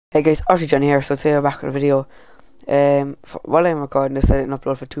Hey guys, Archie Johnny here. So today I'm back with a video. While I'm recording this, I didn't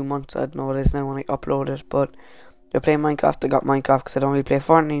upload for 2 months. I don't know what it is now when I upload it, but we're playing Minecraft. I got Minecraft because I don't really play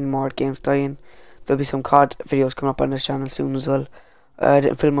Fortnite anymore. The game's dying. There'll be some COD videos coming up on this channel soon as well. I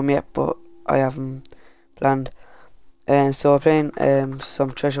didn't film them yet, but I have them planned. So I'm playing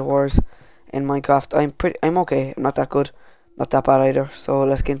some Treasure Wars in Minecraft. I'm okay. I'm not that good, not that bad either. So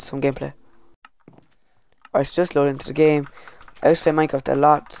let's get into some gameplay. Alright, so just load into the game. I used to play Minecraft a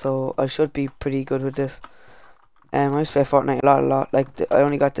lot, so I should be pretty good with this. I used to play Fortnite a lot. Like, I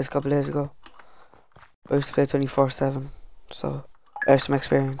only got this a couple of days ago. I used to play 24/7, so I have some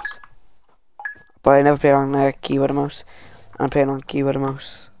experience. But I never played on keyboard and mouse. I'm playing on keyboard and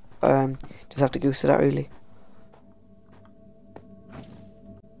mouse. Just have to goose to that, really.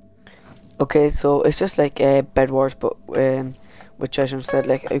 Okay, so it's just like Bed Wars, but with treasure instead.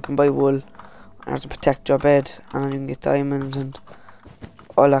 Like, you can buy wool and have to protect your bed, and then you can get diamonds and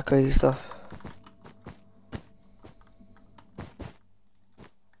all that crazy stuff.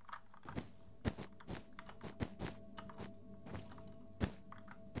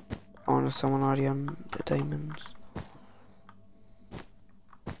 Oh, there's someone already on the diamonds.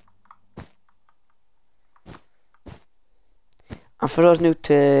 And for those new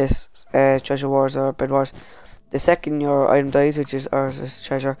to Treasure Wars or Bed Wars, the second your item dies, which is ours is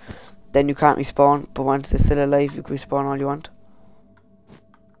treasure, then you can't respawn, but once it's still alive, you can respawn all you want.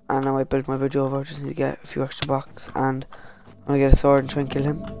 And now I built my bridge over, just need to get a few extra blocks, and I'm gonna get a sword and try and kill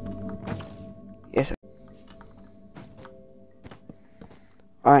him. Yes.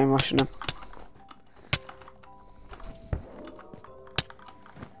 I'm rushing him.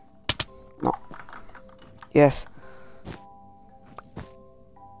 No. Yes.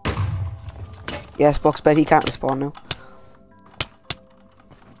 Yes, box bed, he can't respawn now.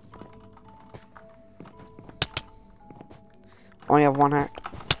 Only have one heart.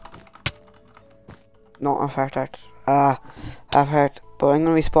 No, half heart. Half heart. But I'm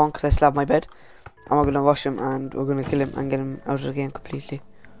gonna respawn because I still have my bed. And we're gonna rush him and we're gonna kill him and get him out of the game completely.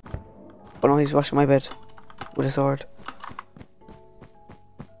 But no, he's rushing my bed with a sword.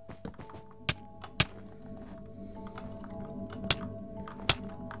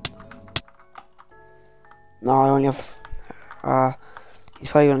 No, I only have. He's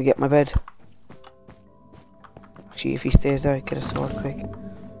probably gonna get my bed. Actually, if he stays there, I get a sword quick.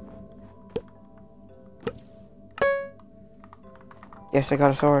 Yes, I got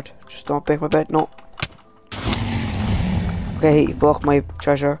a sword. Just don't break my bed. No. Okay, he broke my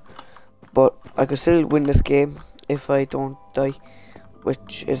treasure, but I could still win this game if I don't die,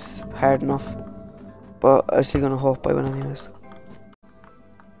 which is hard enough. But I'm still gonna hope I win anyways.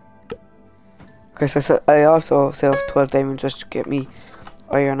 Okay, so I also still have 12 diamonds just to get me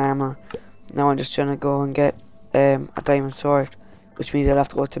iron armor. Now I'm just trying to go and get a diamond sword, which means I'll have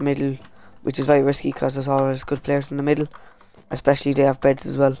to go to the middle, which is very risky because there's always good players in the middle, especially they have beds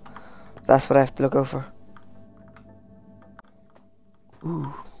as well. So that's what I have to look out for.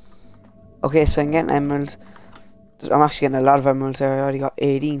 Ooh. Okay, so I'm getting emeralds. I'm actually getting a lot of emeralds there. I already got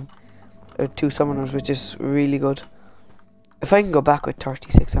 18. 2 summoners, which is really good. If I can go back with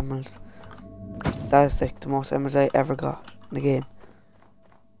 36 emeralds, that is like the most emeralds I ever got in the game.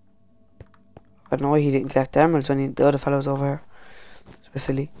 I don't know why he didn't collect the emeralds when the other fellow was over here.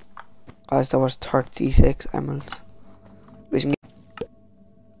 Especially as there was 36 emeralds.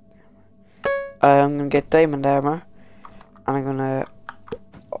 I'm gonna get diamond armor, and I'm gonna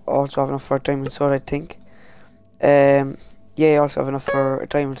also have enough for a diamond sword, I think. Yeah, I also have enough for a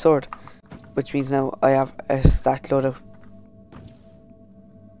diamond sword, which means now I have a stack loadout.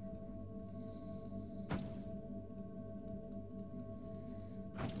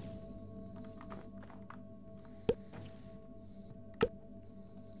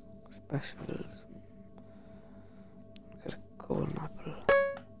 Specials. Get a golden apple.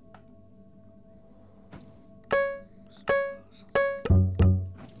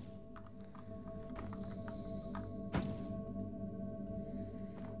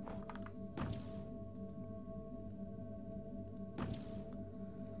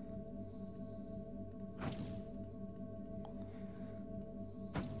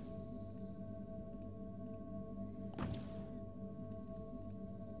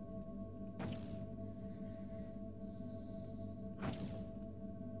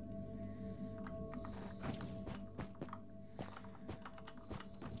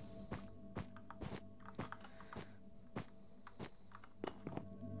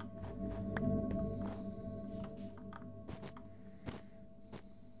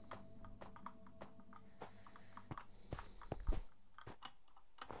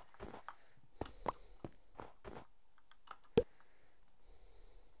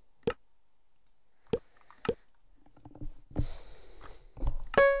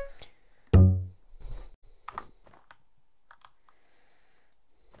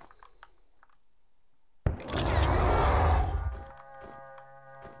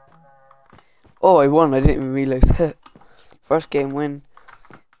 Oh, I won. I didn't even realise. First game win.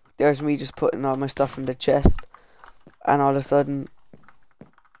 There's me just putting all my stuff in the chest, and all of a sudden,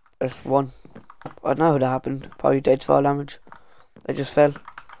 there's one. I don't know how that happened. Probably dead fall damage. I just fell.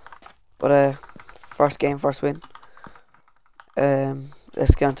 But first game, first win.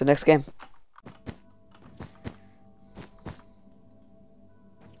 Let's get on to the next game.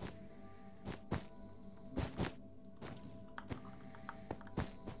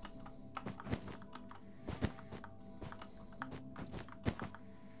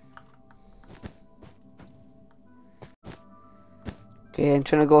 Okay, I'm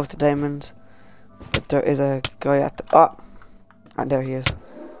trying to go for the diamonds, but there is a guy at the and there he is.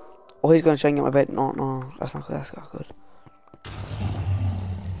 Oh, he's gonna try and get my bed. No, that's not good. That's not good.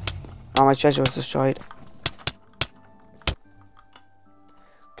 Oh, my treasure was destroyed.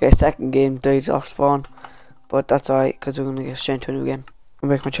 Okay, second game died off spawn, but that's alright because we're gonna get straight into it again. I'm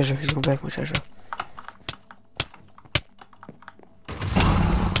gonna break my treasure. He's gonna break my treasure.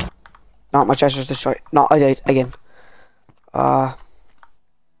 No, my treasure's destroyed. No, I died again.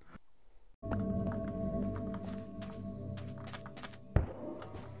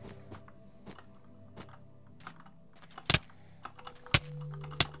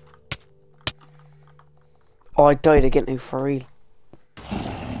 Oh, I died again now, for real.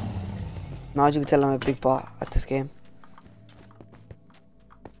 Now as you can tell, I'm a big bot at this game.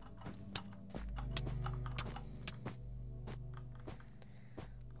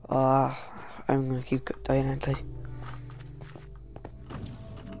 I'm gonna keep dying, aren't I?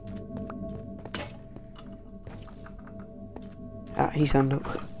 He sounded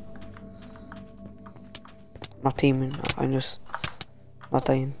up. Not teaming, I'm just not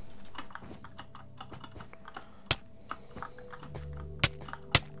dying.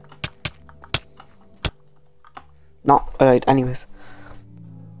 No, alright, anyways.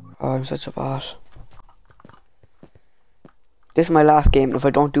 Oh, I'm such a bot. This is my last game, and if I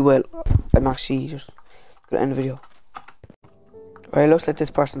don't do well, I'm actually just gonna end the video. Alright, looks like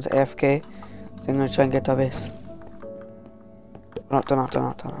this person's AFK, so I'm gonna try and get that base. They're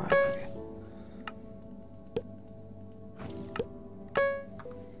not. Alright, okay.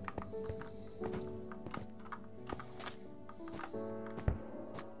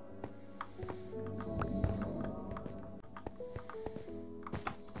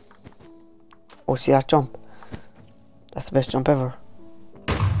 Oh, see that jump? That's the best jump ever.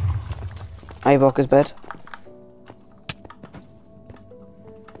 I broke his bed.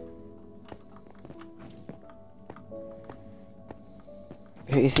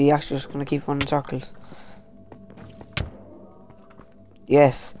 You see, actually just gonna keep running circles.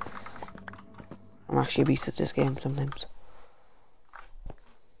 Yes. I'm actually a beast at this game sometimes.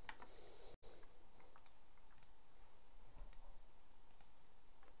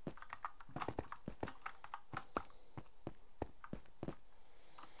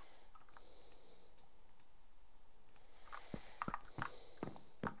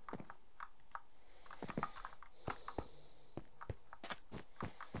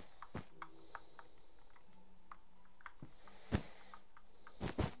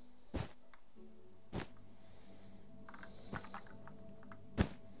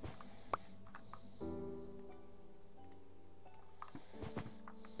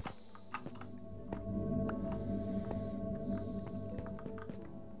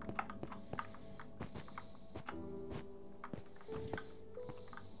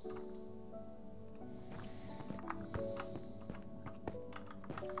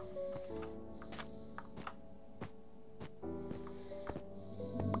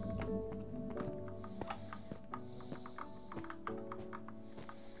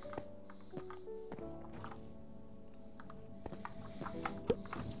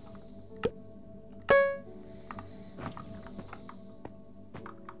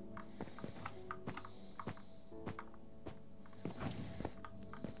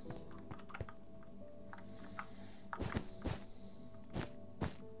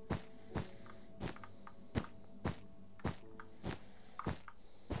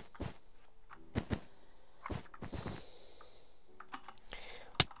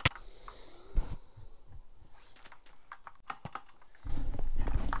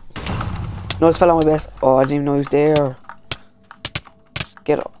 No, it's fell on my base. Oh, I didn't even know he was there.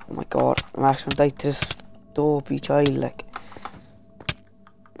 Get up. Oh my god. I'm actually gonna die to this dopey child, like.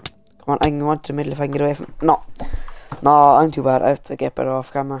 Come on, I can go into the middle if I can get away from. No, I'm too bad. I have to get better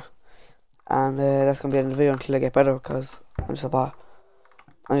off camera. And that's gonna be the end of the video until I get better, because I'm just a bot.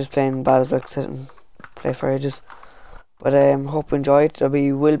 I'm just playing bad as well, sit and play for ages. But hope you enjoyed. There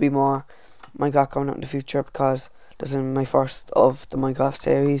will be more Minecraft coming out in the future, because this is my first of the Minecraft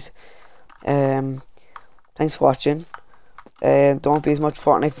series. Thanks for watching. There won't be as much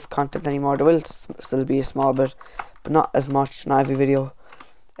Fortnite content anymore. There will still be a small bit, but not as much, not every video.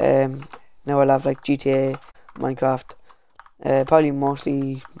 Now I'll have like GTA, Minecraft, probably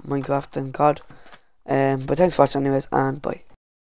mostly Minecraft and COD. But thanks for watching anyways, and bye.